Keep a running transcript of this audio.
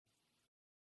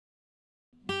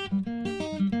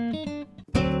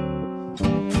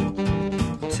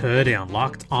Today on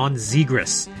Locked On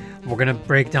Zegras, we're going to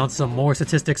break down some more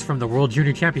statistics from the World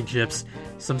Junior Championships,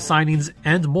 some signings,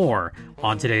 and more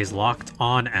on today's Locked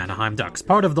On Anaheim Ducks,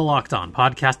 part of the Locked On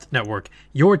Podcast Network,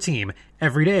 your team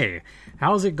every day.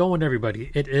 How's it going,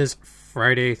 everybody? It is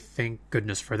Friday, thank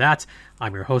goodness for that.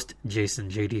 I'm your host,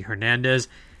 Jason J.D. Hernandez,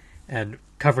 and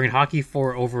covering hockey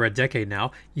for over a decade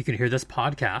now. You can hear this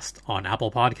podcast on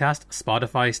Apple Podcast,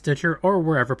 Spotify, Stitcher, or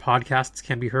wherever podcasts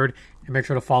can be heard. And make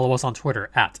sure to follow us on Twitter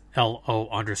at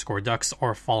LO_Ducks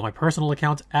or follow my personal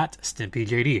account at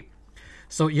StimpyJD.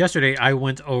 So yesterday I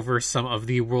went over some of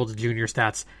the World Junior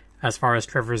stats as far as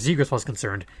Trevor Zegras was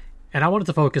concerned, and I wanted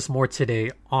to focus more today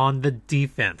on the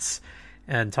defense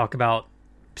and talk about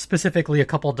specifically a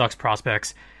couple Ducks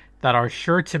prospects that are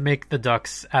sure to make the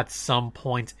Ducks at some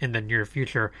point in the near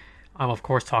future. I'm of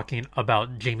course talking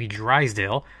about Jamie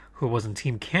Drysdale, who was in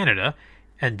Team Canada,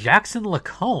 and Jackson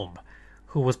Lacombe,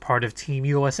 who was part of Team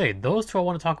USA. Those two I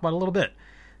want to talk about a little bit.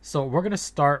 So we're going to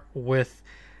start with,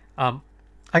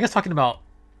 talking about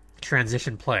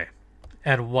transition play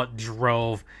and what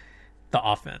drove the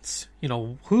offense. You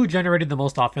know, who generated the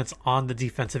most offense on the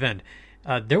defensive end?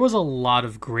 There was a lot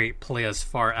of great play as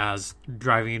far as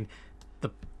driving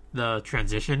the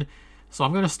transition. So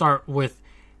I'm going to start with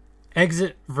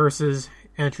exit versus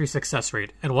entry success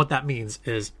rate. And what that means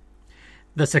is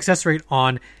the success rate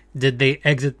on did they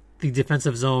exit the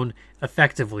defensive zone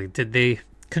effectively? Did they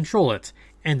control it?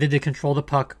 And did they control the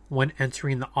puck when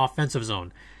entering the offensive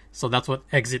zone? So that's what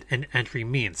exit and entry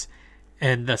means.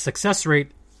 And the success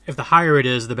rate, if the higher it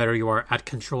is, the better you are at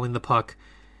controlling the puck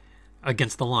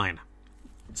against the line.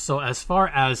 So as far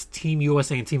as Team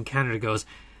USA and Team Canada goes,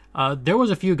 there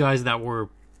was a few guys that were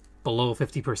below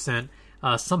 50%,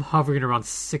 some hovering around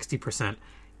 60%.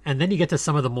 And then you get to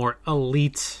some of the more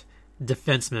elite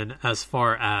defensemen as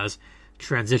far as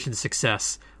transition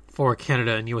success for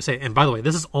Canada and USA. And by the way,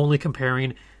 this is only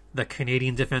comparing the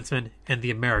Canadian defensemen and the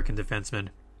American defensemen.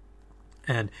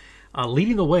 And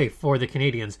leading the way for the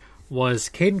Canadians was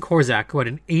Caden Korczak, who had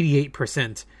an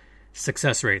 88%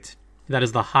 success rate. That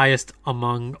is the highest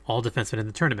among all defensemen in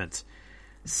the tournament.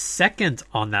 Second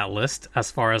on that list, as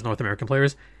far as North American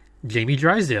players, Jamie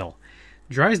Drysdale.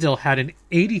 Drysdale had an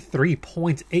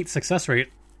 83.8 success rate.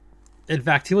 In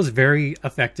fact, he was very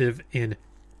effective in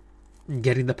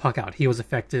getting the puck out. He was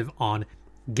effective on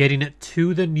getting it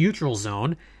to the neutral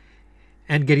zone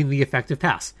and getting the effective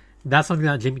pass. That's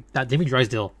something that Jamie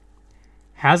Drysdale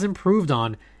has improved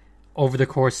on over the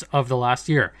course of the last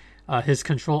year. His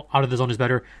control out of the zone is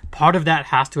better. Part of that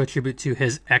has to attribute to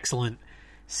his excellent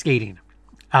skating.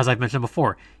 As I've mentioned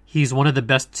before, he's one of the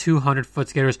best 200-foot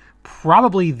skaters,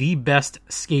 probably the best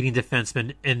skating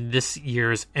defenseman in this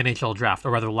year's NHL draft,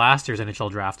 or rather last year's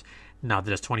NHL draft, now that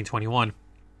it's 2021.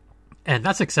 And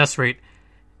that success rate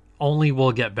only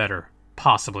will get better,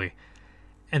 possibly.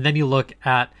 And then you look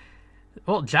at,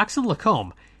 Jackson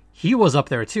Lacombe. He was up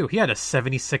there too. He had a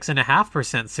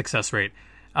 76.5% success rate,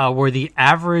 where the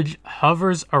average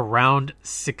hovers around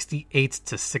 68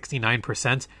 to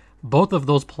 69%. Both of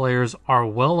those players are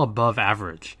well above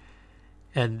average.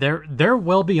 And they're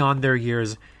well beyond their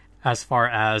years as far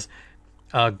as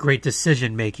great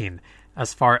decision making,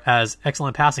 as far as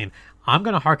excellent passing. I'm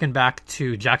going to harken back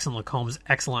to Jackson Lacombe's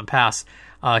excellent pass.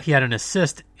 He had an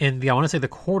assist in the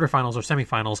quarterfinals or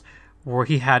semifinals, where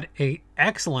he had a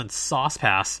excellent sauce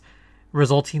pass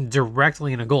resulting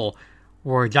directly in a goal,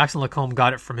 where Jackson Lacombe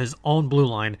got it from his own blue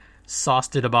line,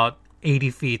 sauced it about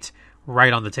 80 feet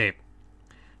right on the tape.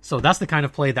 So that's the kind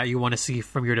of play that you want to see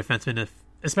from your defenseman,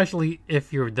 especially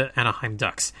if you're the Anaheim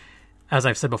Ducks. As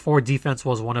I've said before, defense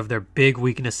was one of their big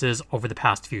weaknesses over the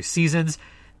past few seasons.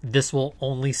 This will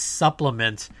only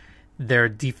supplement their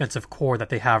defensive core that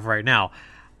they have right now.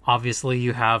 Obviously,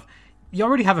 you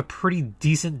already have a pretty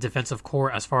decent defensive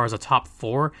core as far as a top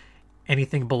four.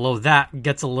 Anything below that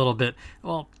gets a little bit,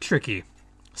 tricky,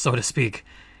 so to speak.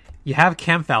 You have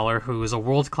Cam Fowler, who is a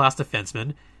world-class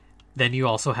defenseman. Then you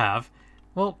also have,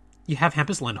 you have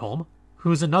Hampus Lindholm,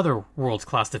 who's another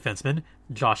world-class defenseman,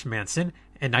 Josh Manson,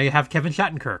 and now you have Kevin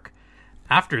Shattenkirk.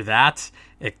 After that,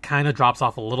 it kind of drops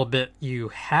off a little bit. You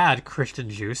had Christian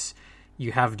Djoos.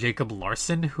 You have Jacob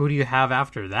Larson. Who do you have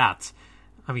after that?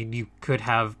 I mean, you could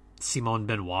have Simon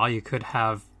Benoit. You could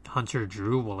have Hunter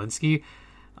Drew Walensky.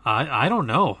 I don't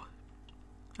know.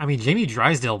 I mean, Jamie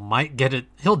Drysdale might get it.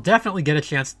 He'll definitely get a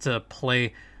chance to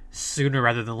play sooner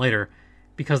rather than later,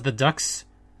 because the Ducks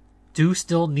do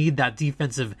still need that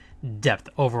defensive depth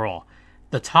overall.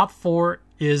 The top four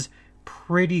is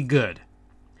pretty good.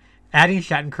 Adding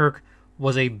Shattenkirk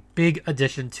was a big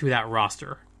addition to that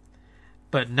roster.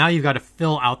 But now you've got to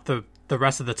fill out the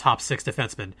rest of the top six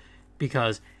defensemen,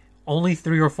 because only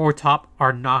 3 or 4 top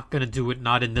are not going to do it,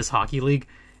 not in this hockey league,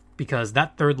 because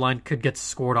that third line could get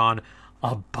scored on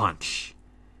a bunch.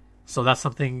 So that's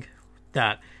something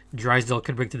that Drysdale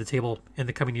could bring to the table in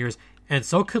the coming years, and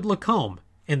so could Lacombe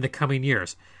in the coming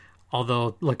years.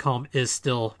 Although Lacombe is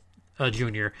still a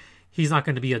junior, he's not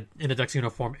going to be in a Ducks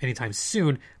uniform anytime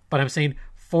soon, but I'm saying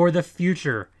for the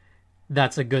future,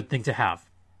 that's a good thing to have.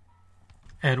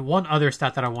 And one other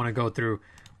stat that I want to go through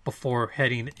before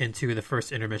heading into the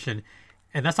first intermission,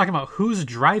 and that's talking about who's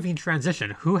driving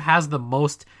transition, who has the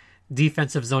most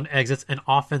defensive zone exits and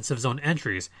offensive zone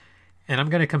entries. And I'm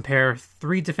going to compare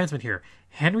 3 defensemen here.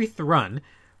 Henry Thrun,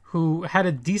 who had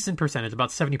a decent percentage, about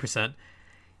 70%.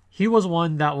 He was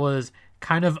one that was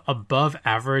kind of above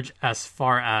average as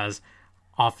far as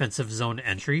offensive zone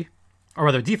entry. Or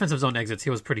rather, defensive zone exits, he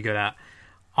was pretty good at.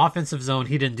 Offensive zone,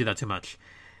 he didn't do that too much.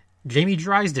 Jamie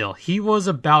Drysdale, he was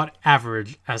about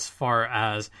average as far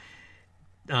as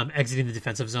exiting the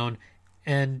defensive zone,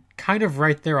 and kind of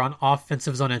right there on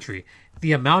offensive zone entry.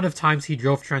 The amount of times he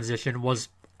drove transition was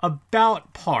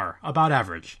about par, about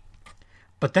average.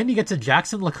 But then you get to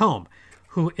Jackson Lacombe,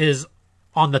 who is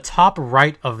on the top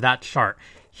right of that chart.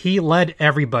 He led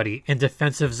everybody in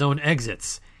defensive zone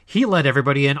exits. He led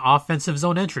everybody in offensive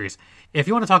zone entries. If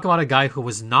you want to talk about a guy who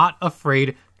was not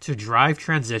afraid to drive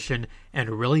transition and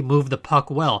really move the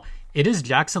puck well, it is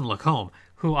Jackson Lacombe,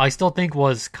 who I still think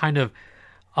was kind of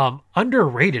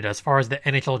underrated as far as the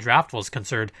NHL draft was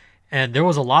concerned. And there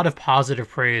was a lot of positive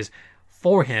praise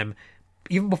for him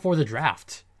even before the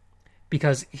draft,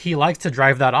 because he likes to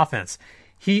drive that offense.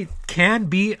 He can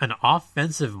be an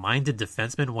offensive-minded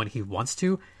defenseman when he wants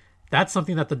to. That's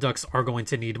something that the Ducks are going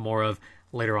to need more of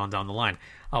later on down the line.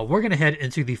 We're going to head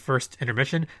into the first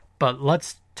intermission, but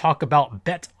let's talk about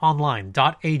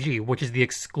betonline.ag, which is the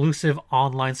exclusive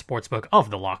online sportsbook of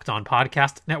the Locked On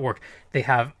Podcast Network. They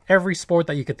have every sport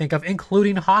that you could think of,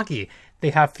 including hockey. They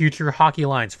have future hockey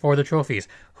lines for the trophies.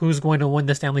 Who's going to win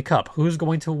the Stanley Cup? Who's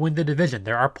going to win the division?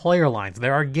 There are player lines.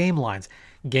 There are game lines.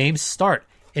 Games start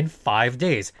in 5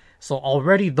 days. So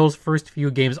already those first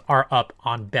few games are up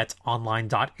on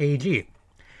betonline.ag.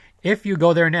 If you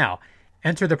go there now,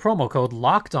 enter the promo code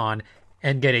LOCKEDON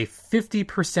and get a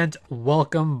 50%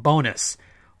 welcome bonus.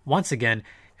 Once again,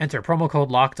 enter promo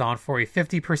code LOCKEDON for a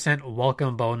 50%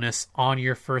 welcome bonus on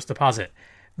your first deposit.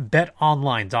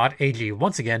 BetOnline.ag,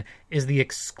 once again, is the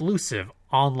exclusive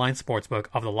online sportsbook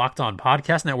of the Locked On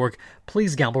Podcast Network.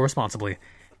 Please gamble responsibly.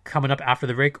 Coming up after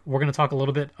the break, we're going to talk a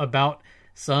little bit about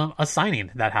a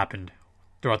signing that happened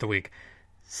throughout the week.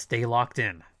 Stay locked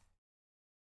in.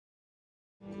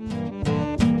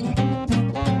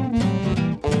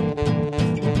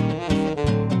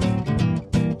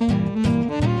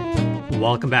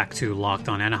 Welcome back to Locked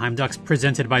On Anaheim Ducks,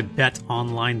 presented by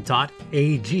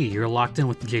BetOnline.ag. You're locked in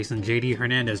with Jason JD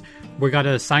Hernandez. We got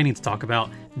a signing to talk about.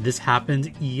 This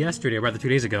happened yesterday, or rather 2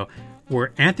 days ago,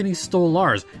 where Anthony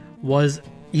Stolarz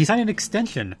he signed an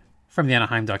extension from the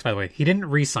Anaheim Ducks, by the way. He didn't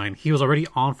re-sign. He was already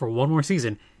on for one more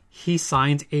season. He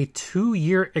signed a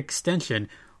 2-year extension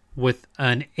with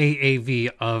an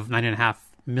AAV of $9.5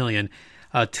 million.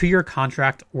 A 2-year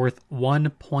contract worth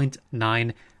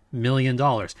 $1.9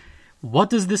 million. What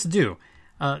does this do?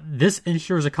 This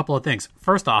ensures a couple of things.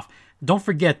 First off, don't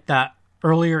forget that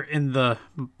earlier in the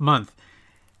month,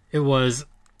 it was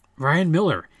Ryan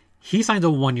Miller. He signed a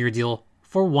 1-year deal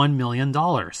for $1 million.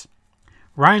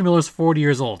 Ryan Miller's 40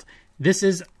 years old. This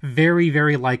is very,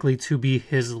 very likely to be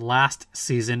his last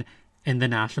season in the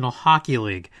National Hockey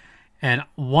League. And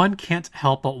one can't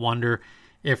help but wonder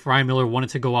if Ryan Miller wanted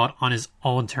to go out on his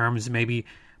own terms, maybe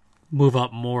move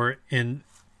up more in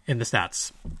the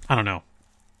stats. I don't know.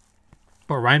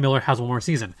 But Ryan Miller has one more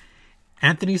season.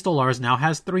 Anthony Stolarz now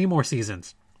has 3 more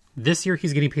seasons. This year,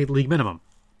 he's getting paid league minimum.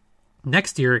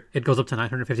 Next year, it goes up to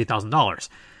 $950,000.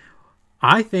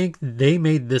 I think they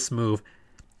made this move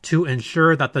to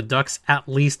ensure that the Ducks at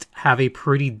least have a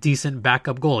pretty decent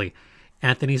backup goalie.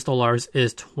 Anthony Stolarz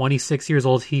is 26 years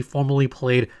old. He formerly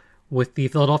played with the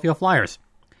Philadelphia Flyers.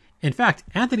 In fact,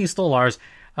 Anthony Stolarz,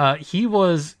 he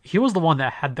was the one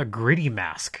that had the gritty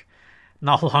mask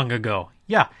not long ago.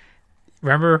 Yeah,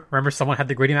 remember someone had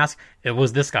the gritty mask? It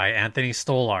was this guy, Anthony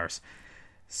Stolarz.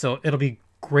 So it'll be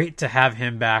great to have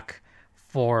him back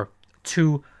for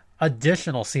 2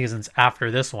 additional seasons after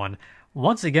this one.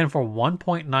 Once again for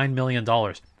 $1.9 million.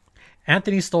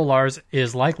 Anthony Stolarz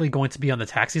is likely going to be on the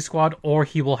taxi squad, or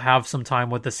he will have some time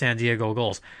with the San Diego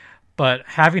Gulls. But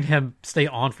having him stay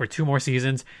on for 2 more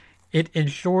seasons, it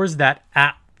ensures that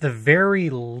at the very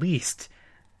least,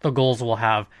 the Gulls will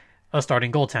have a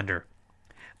starting goaltender.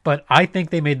 But I think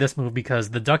they made this move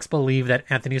because the Ducks believe that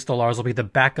Anthony Stolarz will be the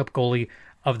backup goalie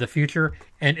of the future.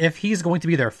 And if he's going to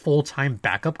be their full-time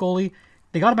backup goalie,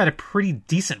 they got him at a pretty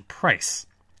decent price.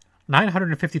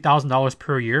 $950,000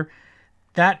 per year.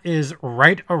 That is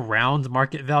right around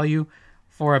market value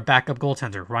for a backup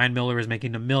goaltender. Ryan Miller is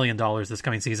making $1 million this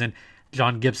coming season.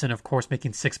 John Gibson, of course,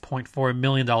 making $6.4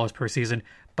 million per season,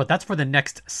 but that's for the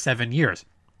next 7 years.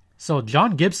 So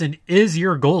John Gibson is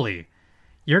your goalie.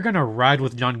 You're going to ride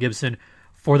with John Gibson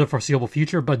for the foreseeable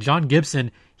future, but John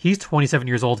Gibson, he's 27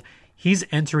 years old. He's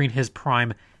entering his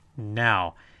prime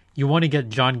now. You want to get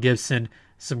John Gibson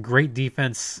some great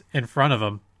defense in front of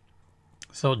him.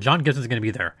 So John Gibson's going to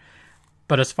be there.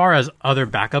 But as far as other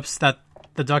backups that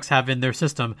the Ducks have in their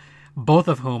system, both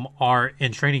of whom are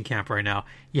in training camp right now,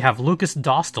 you have Lucas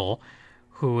Dostal,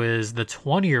 who is the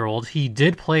 20-year-old. He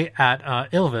did play at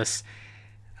Ilves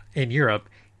in Europe,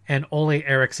 and Ole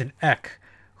Eriksson Ek,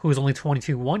 who is only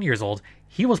 21 years old.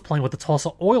 He was playing with the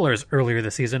Tulsa Oilers earlier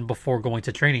this season before going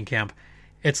to training camp.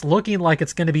 It's looking like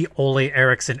it's going to be Ole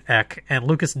Eriksson Ek and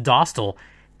Lucas Dostal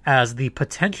as the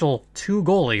potential two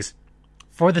goalies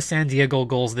for the San Diego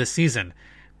Gulls this season.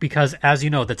 Because, as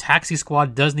you know, the taxi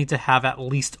squad does need to have at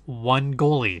least one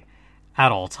goalie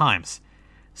at all times.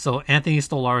 So Anthony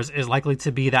Stolarz is likely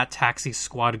to be that taxi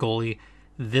squad goalie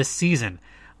this season.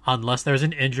 Unless there's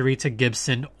an injury to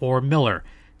Gibson or Miller,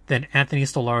 then Anthony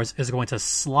Stolarz is going to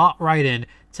slot right in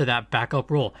to that backup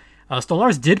role.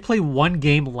 Stolarz did play one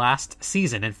game last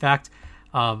season. In fact,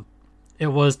 it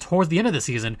was towards the end of the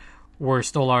season where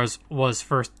Stolarz was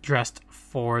first dressed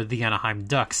for the Anaheim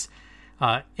Ducks.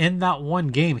 In that one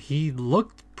game, he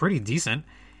looked pretty decent.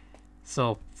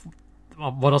 So,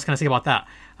 what else can I say about that?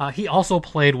 He also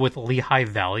played with Lehigh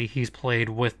Valley. He's played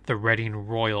with the Reading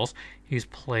Royals. He's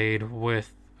played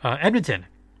with Edmonton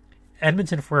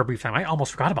for a brief time. I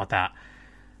almost forgot about that.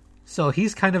 So,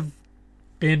 he's kind of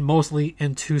been mostly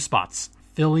in two spots,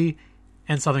 Philly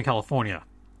and Southern California.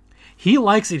 He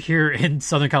likes it here in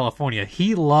Southern California.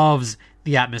 He loves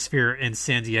the atmosphere in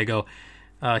San Diego.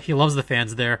 He loves the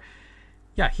fans there.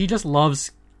 Yeah, he just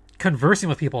loves conversing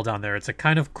with people down there. It's a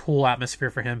kind of cool atmosphere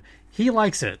for him. He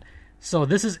likes it. So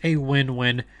this is a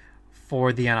win-win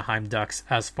for the Anaheim Ducks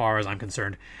as far as I'm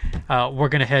concerned. We're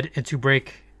going to head into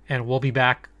break, and we'll be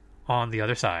back on the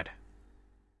other side.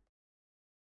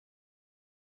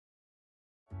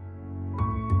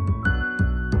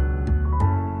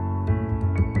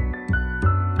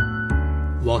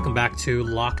 Welcome back to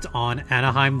Locked On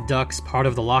Anaheim Ducks, part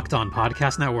of the Locked On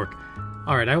Podcast Network.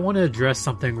 All right, I want to address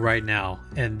something right now,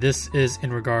 and this is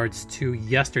in regards to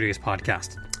yesterday's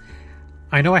podcast.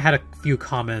 I know I had a few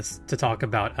comments to talk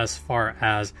about as far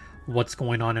as what's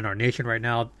going on in our nation right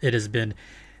now. It has been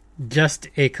just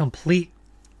a complete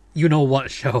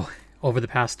you-know-what show over the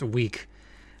past week.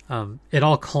 It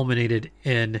all culminated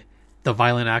in the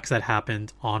violent acts that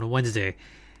happened on Wednesday,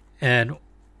 and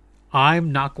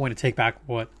I'm not going to take back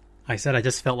what I said. I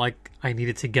just felt like I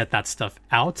needed to get that stuff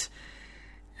out.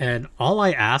 And all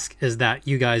I ask is that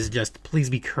you guys just please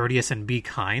be courteous and be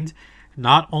kind,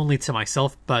 not only to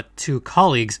myself, but to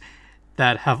colleagues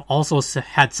that have also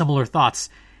had similar thoughts,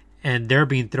 and they're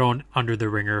being thrown under the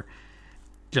ringer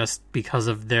just because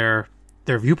of their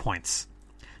viewpoints.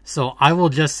 So I will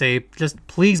just say, just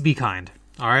please be kind.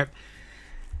 All right.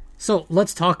 So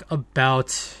let's talk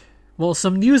about, well,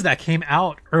 some news that came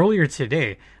out earlier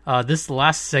today. This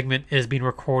last segment is being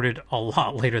recorded a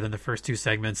lot later than the first two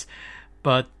segments.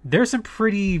 But there's some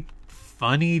pretty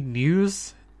funny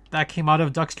news that came out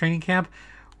of Ducks training camp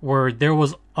where there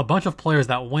was a bunch of players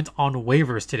that went on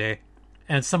waivers today.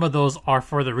 And some of those are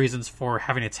for the reasons for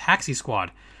having a taxi squad.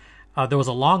 There was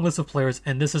a long list of players,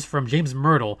 and this is from James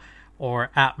Myrtle, or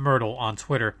at Myrtle on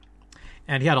Twitter.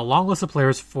 And he had a long list of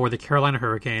players for the Carolina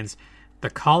Hurricanes,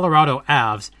 the Colorado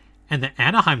Avs, and the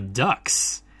Anaheim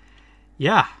Ducks.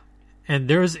 Yeah, and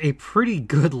there's a pretty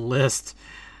good list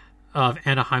of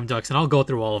Anaheim Ducks, and I'll go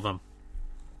through all of them.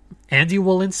 Andy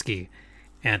Welinski,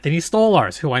 Anthony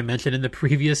Stolarz, who I mentioned in the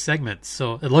previous segment.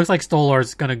 So it looks like Stolarz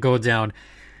is going to go down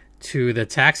to the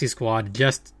taxi squad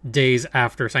just days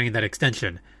after signing that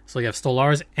extension. So you have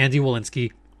Stolarz, Andy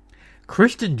Welinski,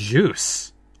 Christian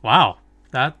Djoos. Wow,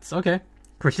 that's okay.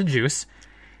 Christian Djoos,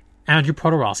 Andrew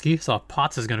Podorowski, so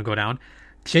Potts is going to go down,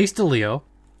 Chase DeLeo,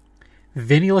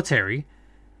 Vinny Lettieri,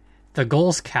 the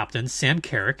Gulls captain, Sam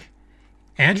Carrick,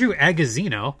 Andrew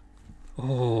Agozzino.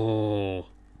 Oh,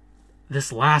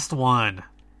 this last one.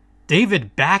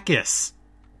 David Backes.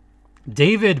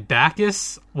 David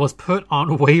Backes was put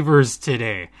on waivers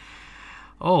today.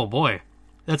 Oh boy,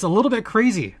 that's a little bit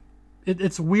crazy.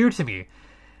 It's weird to me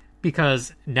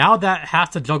because now that has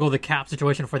to juggle the cap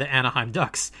situation for the Anaheim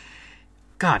Ducks.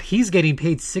 God, he's getting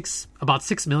paid about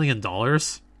 $6 million.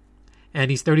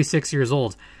 and he's 36 years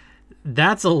old.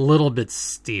 That's a little bit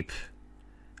steep.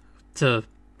 He's a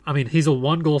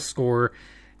 1-goal scorer,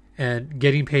 and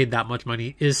getting paid that much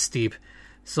money is steep.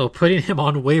 So putting him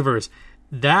on waivers,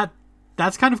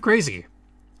 that's kind of crazy.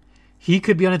 He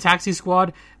could be on a taxi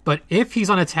squad, but if he's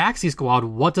on a taxi squad,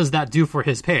 what does that do for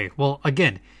his pay? Well,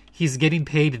 again, he's getting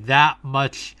paid that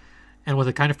much, and with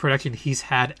the kind of production he's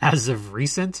had as of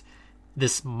recent,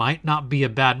 this might not be a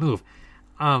bad move.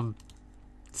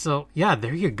 So yeah,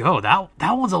 there you go. That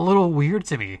one's a little weird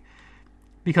to me,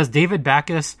 because David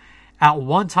Backes at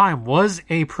one time was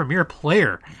a premier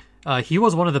player. He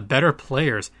was one of the better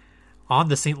players on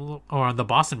the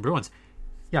Boston Bruins.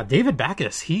 Yeah, David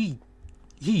Backes, he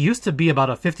used to be about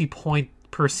a 50-point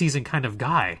per season kind of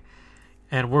guy.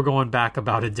 And we're going back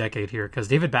about a decade here, because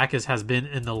David Backes has been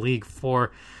in the league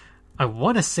for, I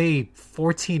want to say,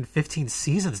 14, 15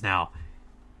 seasons now.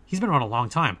 He's been around a long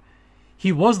time.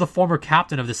 He was the former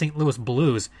captain of the St. Louis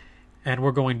Blues, and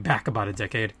we're going back about a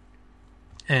decade.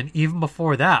 And even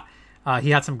before that,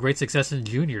 he had some great success in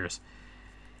juniors.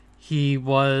 He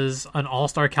was an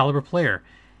all-star caliber player.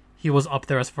 He was up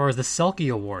there as far as the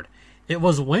Selke Award. It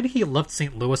was when he left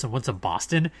St. Louis and went to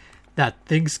Boston that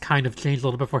things kind of changed a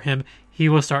little bit for him. He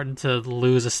was starting to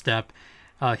lose a step.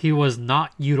 He was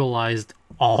not utilized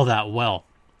all that well.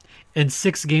 In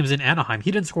 6 games in Anaheim,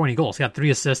 he didn't score any goals. He had 3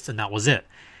 assists, and that was it.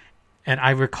 And I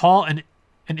recall an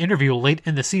interview late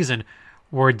in the season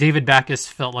where David Backes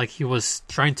felt like he was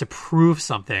trying to prove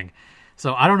something.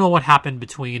 So I don't know what happened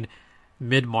between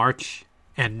mid-March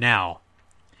and now,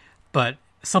 but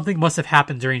something must have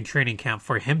happened during training camp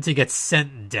for him to get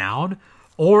sent down,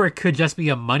 or it could just be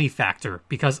a money factor,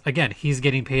 because again, he's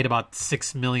getting paid about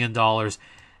 $6 million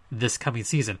this coming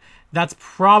season. That's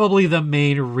probably the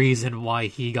main reason why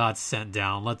he got sent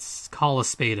down. Let's call a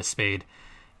spade a spade.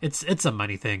 It's a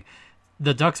money thing.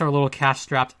 The Ducks are a little cash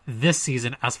strapped this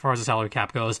season as far as the salary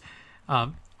cap goes.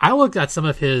 I looked at some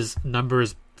of his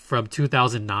numbers from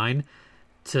 2009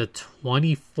 to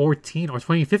 2014 or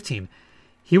 2015.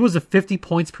 He was a 50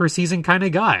 points per season kind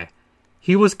of guy.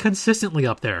 He was consistently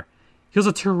up there. He was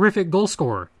a terrific goal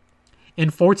scorer. In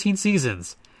 14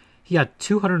 seasons, he had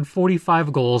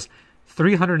 245 goals,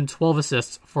 312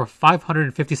 assists for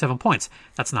 557 points.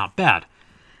 That's not bad.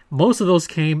 Most of those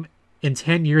came in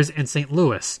 10 years in St.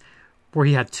 Louis, where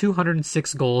he had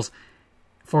 206 goals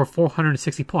for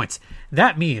 460 points.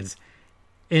 That means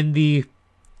in the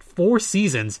 4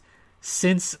 seasons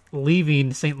since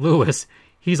leaving St. Louis,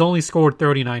 he's only scored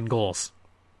 39 goals.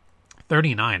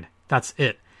 39. That's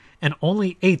it. And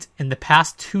only 8 in the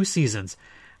past 2 seasons.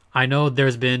 I know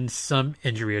there's been some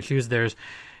injury issues. There's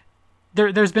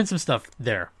been some stuff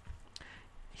there.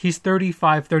 He's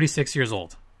 35, 36 years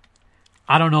old.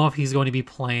 I don't know if he's going to be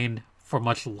playing for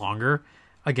much longer.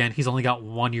 Again, he's only got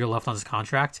 1 year left on his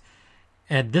contract.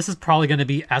 And this is probably going to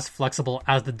be as flexible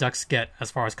as the Ducks get as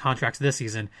far as contracts this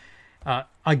season.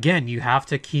 Again, you have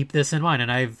to keep this in mind,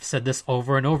 and I've said this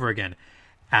over and over again.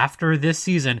 After this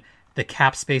season, the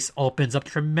cap space opens up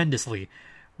tremendously.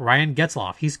 Ryan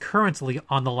Getzlaf, he's currently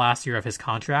on the last year of his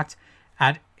contract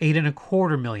at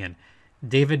 $8.25 million.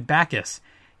 David Backes,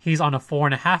 he's on a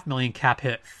 $4.5 million cap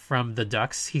hit from the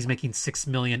Ducks. He's making $6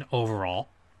 million overall.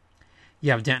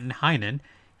 You have Danton Heinen.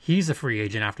 He's a free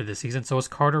agent after this season. So is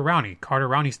Carter Rowney. Carter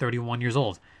Rowney's 31 years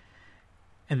old.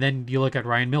 And then you look at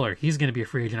Ryan Miller. He's going to be a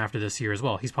free agent after this year as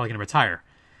well. He's probably going to retire.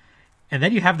 And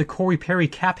then you have the Corey Perry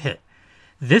cap hit.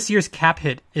 This year's cap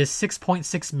hit is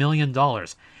 $6.6 million.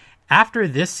 After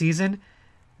this season,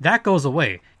 that goes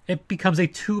away. It becomes a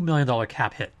 $2 million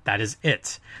cap hit. That is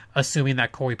it. Assuming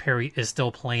that Corey Perry is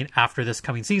still playing after this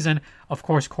coming season. Of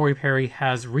course, Corey Perry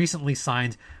has recently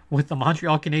signed with the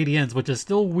Montreal Canadiens, which is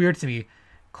still weird to me.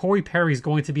 Corey Perry is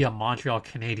going to be a Montreal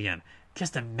Canadien.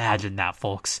 Just imagine that,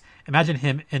 folks. Imagine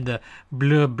him in the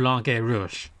Bleu, Blanc et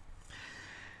Rouge.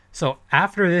 So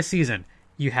after this season,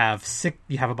 you have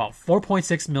about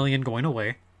 $4.6 million going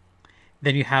away.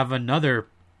 Then you have another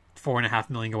 $4.5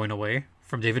 million going away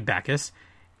from David Backes,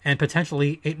 and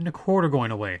potentially $8.25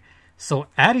 going away. So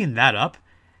adding that up,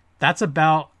 that's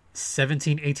about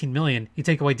 $17-18 million. You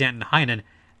take away Danton Heinen,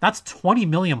 that's $20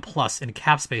 million plus in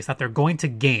cap space that they're going to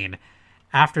gain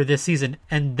after this season,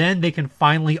 and then they can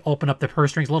finally open up the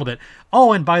purse strings a little bit.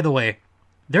 Oh, and by the way,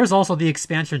 there's also the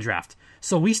expansion draft.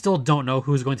 So we still don't know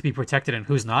who's going to be protected and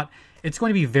who's not. It's going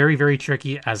to be very, very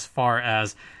tricky as far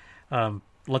as,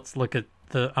 let's look at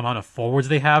the amount of forwards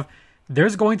they have.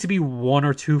 There's going to be 1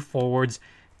 or 2 forwards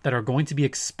that are going to be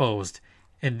exposed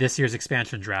in this year's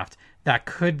expansion draft that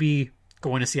could be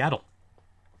going to Seattle.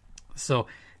 So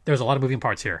there's a lot of moving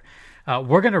parts here.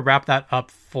 We're going to wrap that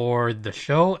up for the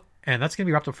show, and that's going to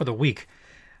be wrapped up for the week.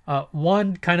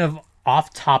 One kind of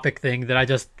off-topic thing that I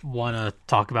just want to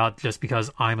talk about just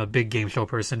because I'm a big game show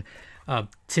person.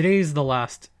 Today's the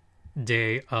last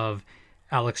day of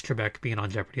Alex Trebek being on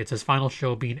Jeopardy. It's his final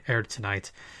show being aired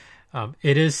tonight.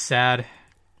 It is sad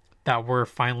that we're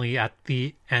finally at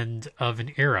the end of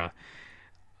an era.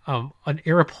 An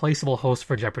irreplaceable host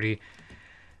for Jeopardy.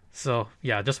 So,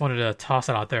 yeah, just wanted to toss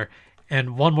it out there.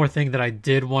 And one more thing that I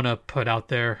did want to put out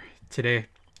there today,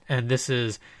 and this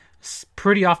is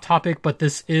pretty off topic, but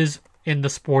this is in the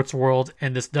sports world,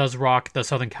 and this does rock the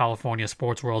Southern California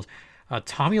sports world.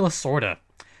 Tommy Lasorda.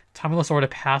 Tommy Lasorda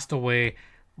passed away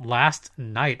last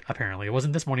night, apparently. It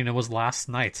wasn't this morning, it was last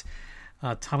night.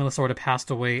 Tommy Lasorda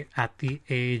passed away at the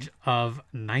age of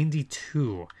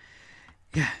 92.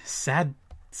 Yeah, sad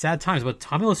times, but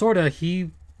Tommy Lasorda,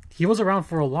 he was around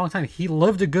for a long time. He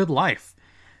lived a good life.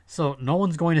 So no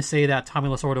one's going to say that Tommy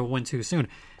Lasorda went too soon.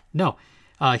 No,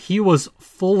 he was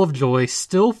full of joy,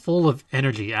 still full of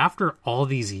energy after all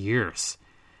these years.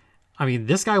 I mean,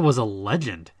 this guy was a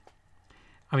legend.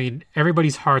 I mean,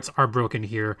 everybody's hearts are broken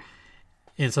here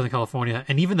in Southern California.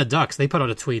 And even the Ducks, they put out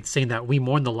a tweet saying that we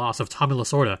mourn the loss of Tommy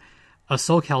Lasorda, a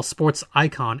SoCal sports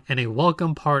icon and a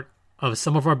welcome part of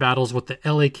some of our battles with the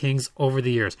LA Kings over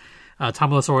the years.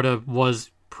 Tommy Lasorda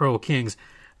was pro Kings,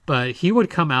 but he would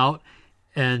come out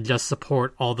and just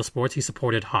support all the sports. He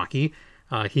supported hockey.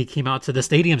 He came out to the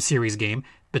Stadium Series game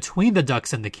between the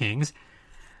Ducks and the Kings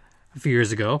a few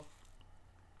years ago.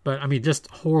 But, I mean, just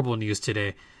horrible news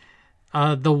today.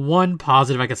 The one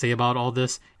positive I can say about all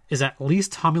this is at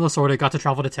least Tommy Lasorda got to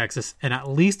travel to Texas, and at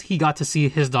least he got to see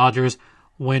his Dodgers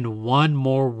win one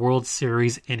more World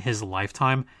Series in his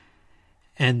lifetime.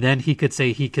 And then he could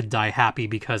say he could die happy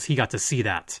because he got to see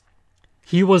that.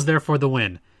 He was there for the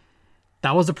win.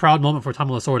 That was a proud moment for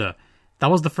Tommy Lasorda. That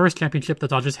was the first championship the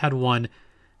Dodgers had won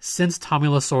since Tommy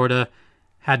Lasorda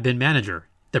had been manager.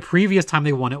 The previous time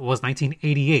they won it was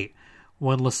 1988,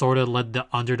 when Lasorda led the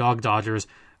underdog Dodgers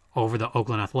over the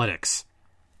Oakland Athletics.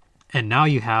 And now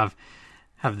you have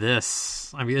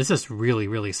this. I mean, it's just really,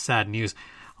 really sad news.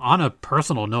 On a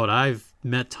personal note, I've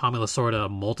met Tommy Lasorda a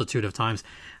multitude of times.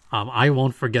 I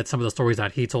won't forget some of the stories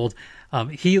that he told.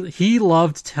 He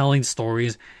loved telling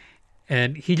stories,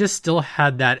 and he just still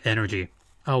had that energy.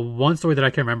 One story that I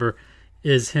can remember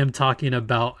is him talking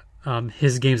about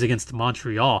his games against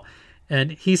Montreal.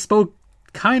 And he spoke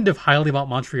kind of highly about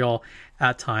Montreal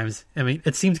at times. I mean,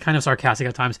 it seems kind of sarcastic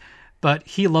at times, but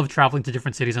he loved traveling to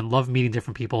different cities and loved meeting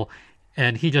different people.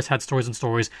 And he just had stories and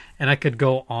stories. And I could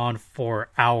go on for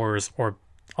hours or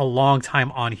a long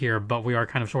time on here, but we are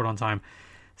kind of short on time.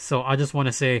 So I just want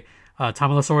to say,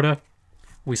 Tommy Lasorda,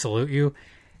 we salute you.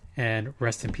 And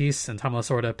rest in peace. And Tommy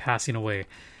Lasorda passing away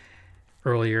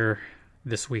earlier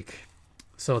this week.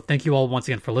 So thank you all once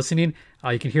again for listening.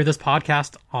 You can hear this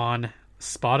podcast on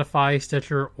Spotify,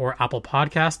 Stitcher, or Apple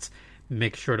Podcasts.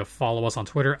 Make sure to follow us on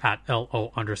Twitter at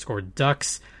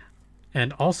 @LO_Ducks.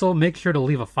 And also make sure to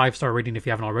leave a 5-star rating if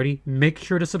you haven't already. Make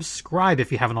sure to subscribe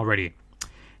if you haven't already.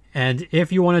 And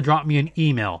if you want to drop me an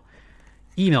email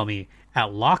me at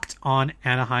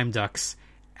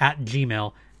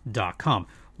lockedonanaheimducks@gmail.com.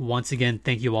 Once again,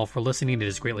 thank you all for listening. It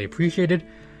is greatly appreciated.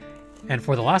 And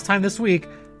for the last time this week,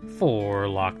 for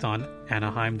Locked On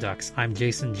Anaheim Ducks, I'm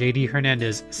Jason JD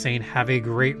Hernandez saying have a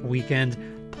great weekend.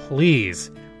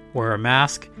 Please wear a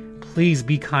mask. Please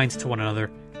be kind to one another.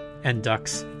 And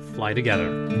Ducks fly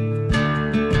together.